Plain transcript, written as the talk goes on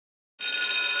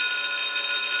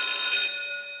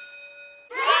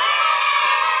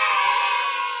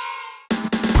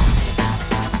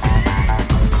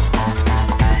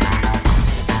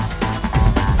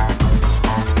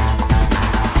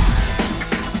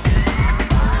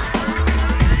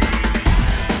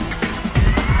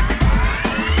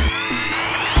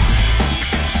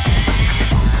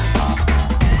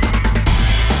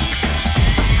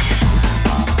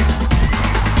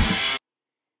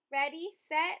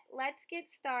let's get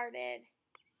started.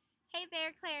 Hey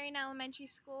there, Clarion Elementary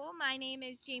School. My name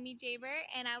is Jamie Jaber,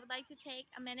 and I would like to take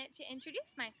a minute to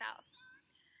introduce myself.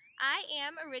 I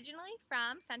am originally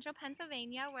from Central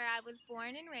Pennsylvania, where I was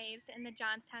born and raised in the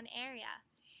Johnstown area.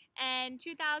 In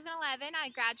 2011,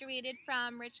 I graduated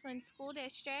from Richland School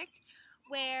District,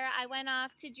 where I went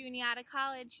off to Juniata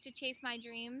College to chase my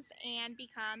dreams and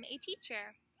become a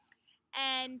teacher.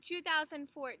 In 2014,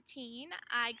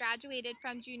 I graduated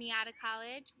from Juniata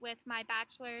College with my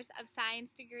Bachelor's of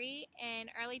Science degree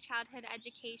in Early Childhood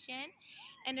Education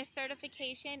and a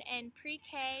certification in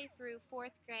pre-K through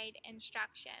 4th grade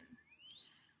instruction.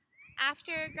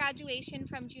 After graduation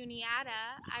from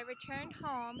Juniata, I returned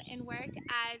home and worked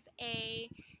as a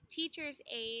teacher's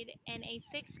aide in a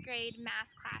 6th grade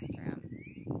math classroom.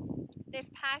 This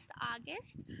past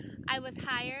August, I was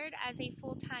hired as a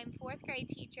full-time 4th grade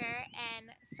teacher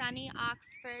in sunny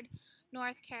Oxford,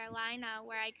 North Carolina,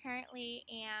 where I currently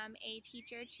am a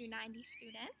teacher to 90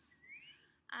 students.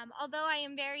 Although I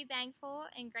am very thankful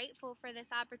and grateful for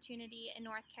this opportunity in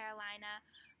North Carolina,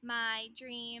 my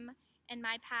dream and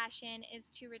my passion is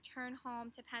to return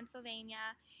home to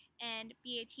Pennsylvania and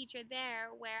be a teacher there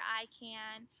where I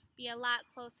can be a lot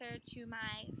closer to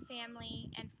my family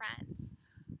and friends.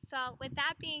 So with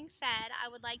that being said, I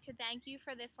would like to thank you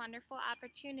for this wonderful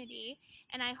opportunity,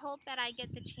 and I hope that I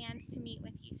get the chance to meet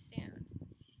with you soon.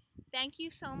 Thank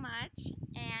you so much,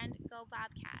 and go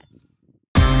Bobcats!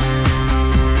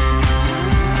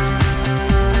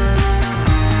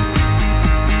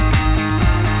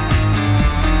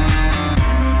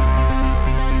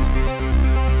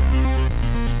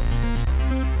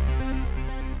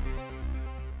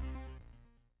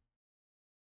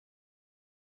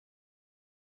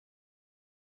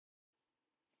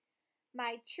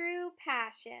 My true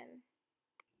passion.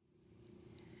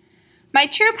 My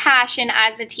true passion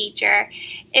as a teacher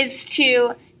is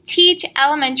to teach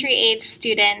elementary age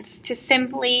students to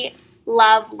simply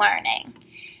love learning.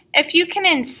 If you can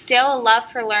instill a love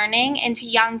for learning into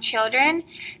young children,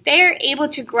 they are able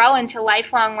to grow into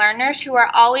lifelong learners who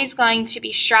are always going to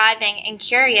be striving and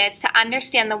curious to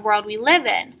understand the world we live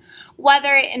in,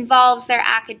 whether it involves their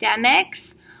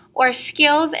academics or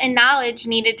skills and knowledge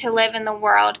needed to live in the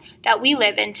world that we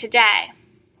live in today.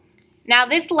 Now,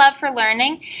 this love for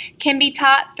learning can be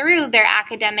taught through their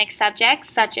academic subjects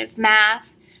such as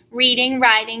math, reading,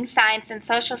 writing, science, and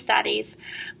social studies,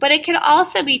 but it can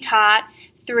also be taught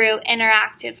through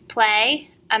interactive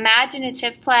play,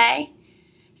 imaginative play,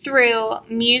 through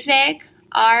music,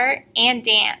 art, and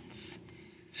dance.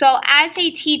 So as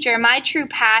a teacher, my true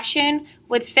passion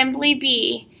would simply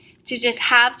be to just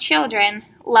have children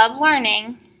love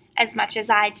learning as much as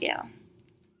I do.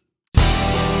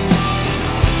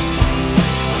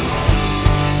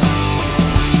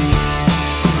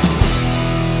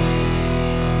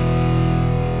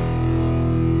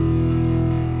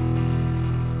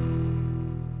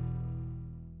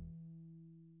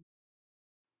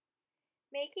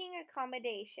 Making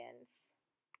accommodations.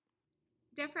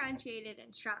 Differentiated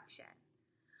instruction.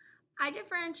 I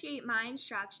differentiate my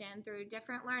instruction through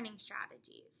different learning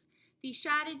strategies. These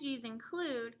strategies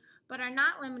include, but are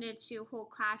not limited to, whole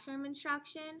classroom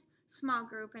instruction, small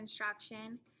group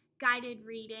instruction, guided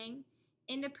reading,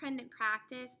 independent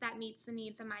practice that meets the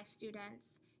needs of my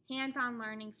students, hands-on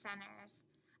learning centers,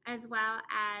 as well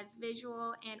as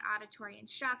visual and auditory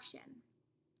instruction.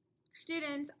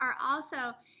 Students are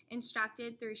also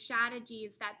instructed through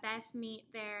strategies that best meet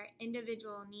their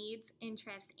individual needs,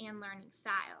 interests, and learning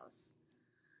styles.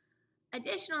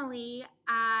 Additionally,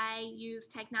 I use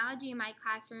technology in my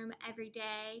classroom every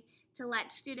day to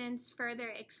let students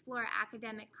further explore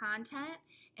academic content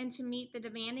and to meet the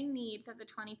demanding needs of the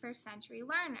 21st century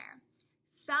learner.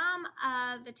 Some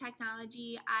of the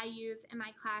technology I use in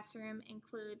my classroom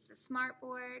includes the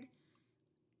smartboard,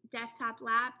 desktop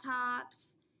laptops,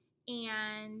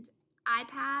 and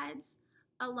iPads,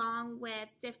 along with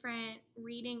different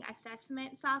reading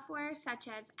assessment software such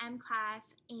as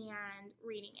MClass and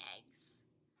Reading Eggs.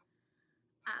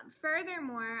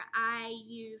 Furthermore, I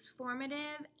use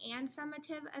formative and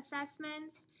summative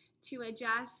assessments to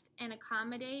adjust and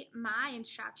accommodate my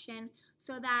instruction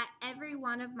so that every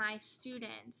one of my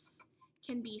students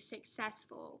can be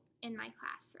successful in my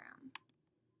classroom.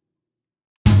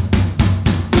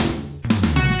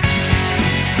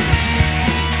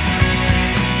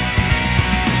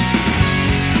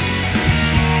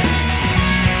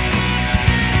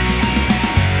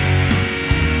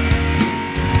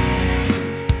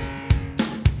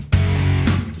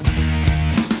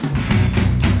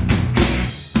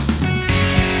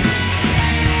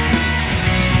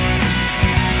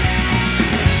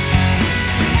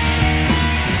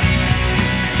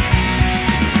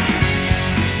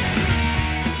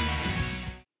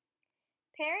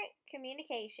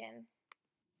 communication?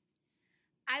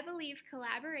 I believe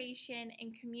collaboration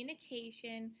and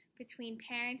communication between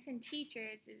parents and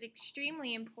teachers is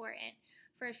extremely important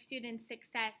for student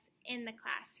success in the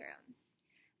classroom.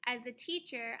 As a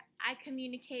teacher, I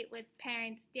communicate with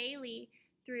parents daily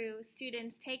through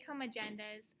students' take-home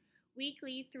agendas,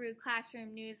 weekly through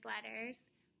classroom newsletters,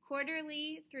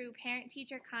 quarterly through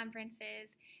parent-teacher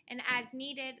conferences, and as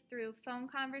needed through phone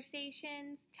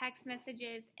conversations, text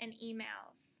messages, and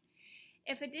emails.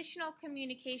 If additional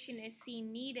communication is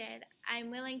seen needed,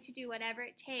 I'm willing to do whatever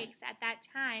it takes at that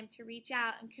time to reach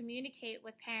out and communicate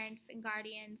with parents and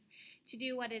guardians to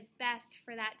do what is best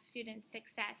for that student's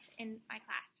success in my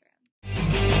classroom.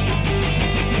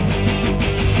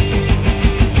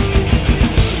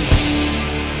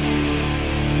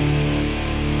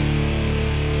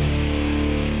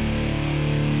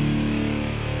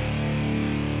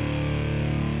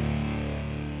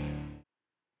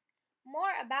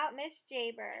 More about Miss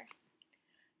Jaber.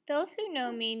 Those who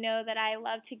know me know that I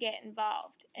love to get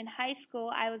involved. In high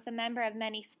school, I was a member of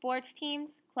many sports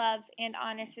teams, clubs, and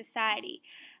honor society.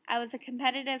 I was a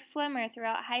competitive swimmer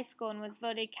throughout high school and was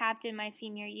voted captain my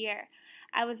senior year.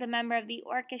 I was a member of the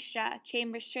orchestra,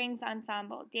 chamber strings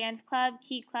ensemble, dance club,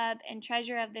 key club, and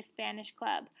treasurer of the Spanish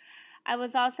club. I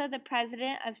was also the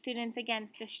president of Students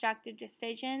Against Destructive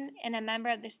Decision and a member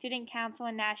of the Student Council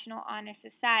and National Honor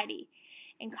Society.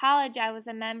 In college, I was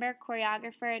a member,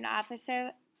 choreographer, and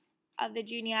officer of the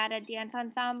Juniata Dance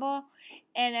Ensemble,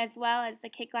 and as well as the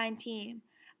Kickline team.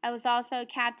 I was also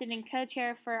captain and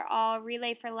co-chair for all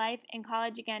Relay for Life and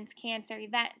College Against Cancer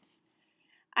events.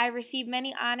 I received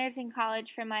many honors in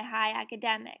college for my high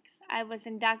academics. I was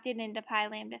inducted into Pi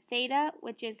Lambda Theta,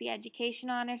 which is the Education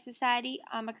Honor Society,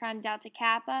 Omicron Delta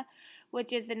Kappa,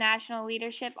 which is the National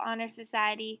Leadership Honor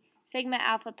Society, Sigma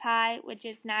Alpha Pi, which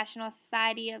is National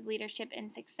Society of Leadership and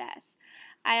Success.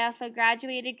 I also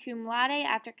graduated cum laude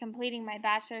after completing my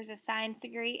Bachelor's of Science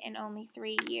degree in only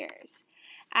 3 years.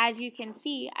 As you can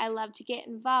see, I love to get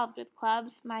involved with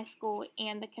clubs, my school,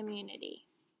 and the community.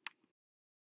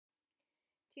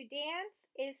 To dance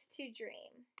is to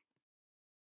dream.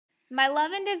 My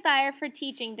love and desire for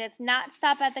teaching does not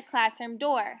stop at the classroom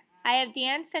door. I have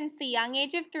danced since the young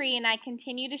age of 3, and I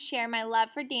continue to share my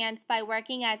love for dance by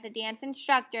working as a dance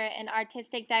instructor and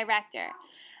artistic director.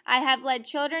 I have led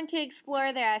children to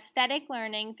explore their aesthetic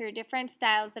learning through different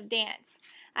styles of dance.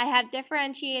 I have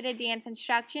differentiated dance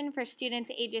instruction for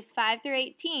students ages 5 through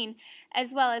 18,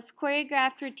 as well as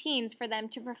choreographed routines for them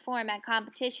to perform at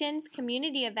competitions,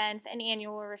 community events, and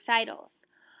annual recitals.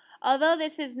 Although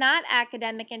this is not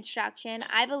academic instruction,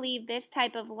 I believe this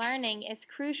type of learning is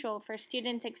crucial for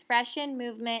students' expression,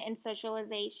 movement, and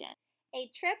socialization. A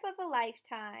trip of a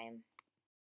lifetime.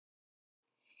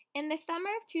 In the summer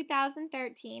of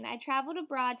 2013, I traveled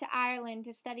abroad to Ireland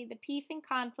to study the peace and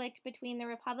conflict between the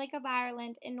Republic of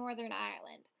Ireland and Northern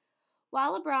Ireland.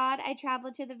 While abroad, I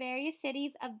traveled to the various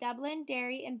cities of Dublin,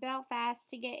 Derry, and Belfast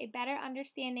to get a better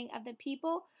understanding of the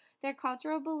people, their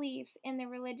cultural beliefs, and the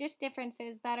religious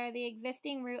differences that are the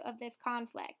existing root of this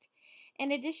conflict.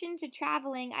 In addition to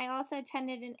traveling, I also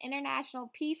attended an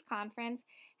international peace conference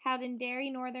held in Derry,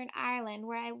 Northern Ireland,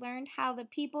 where I learned how the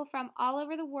people from all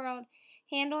over the world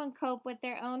handle and cope with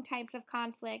their own types of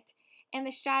conflict, and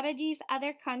the strategies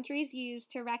other countries use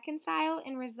to reconcile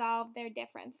and resolve their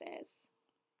differences.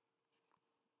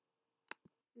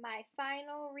 My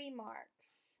final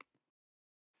remarks.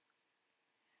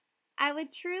 I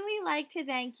would truly like to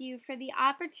thank you for the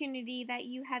opportunity that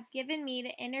you have given me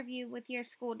to interview with your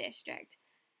school district.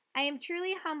 I am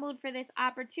truly humbled for this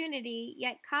opportunity,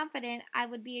 yet confident I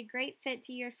would be a great fit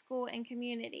to your school and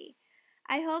community.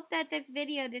 I hope that this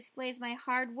video displays my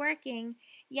hard-working,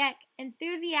 yet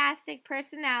enthusiastic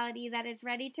personality that is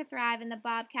ready to thrive in the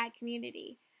Bobcat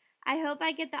community. I hope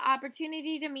I get the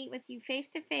opportunity to meet with you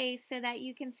face-to-face so that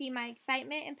you can see my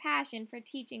excitement and passion for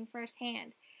teaching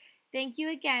firsthand. Thank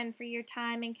you again for your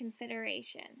time and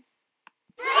consideration.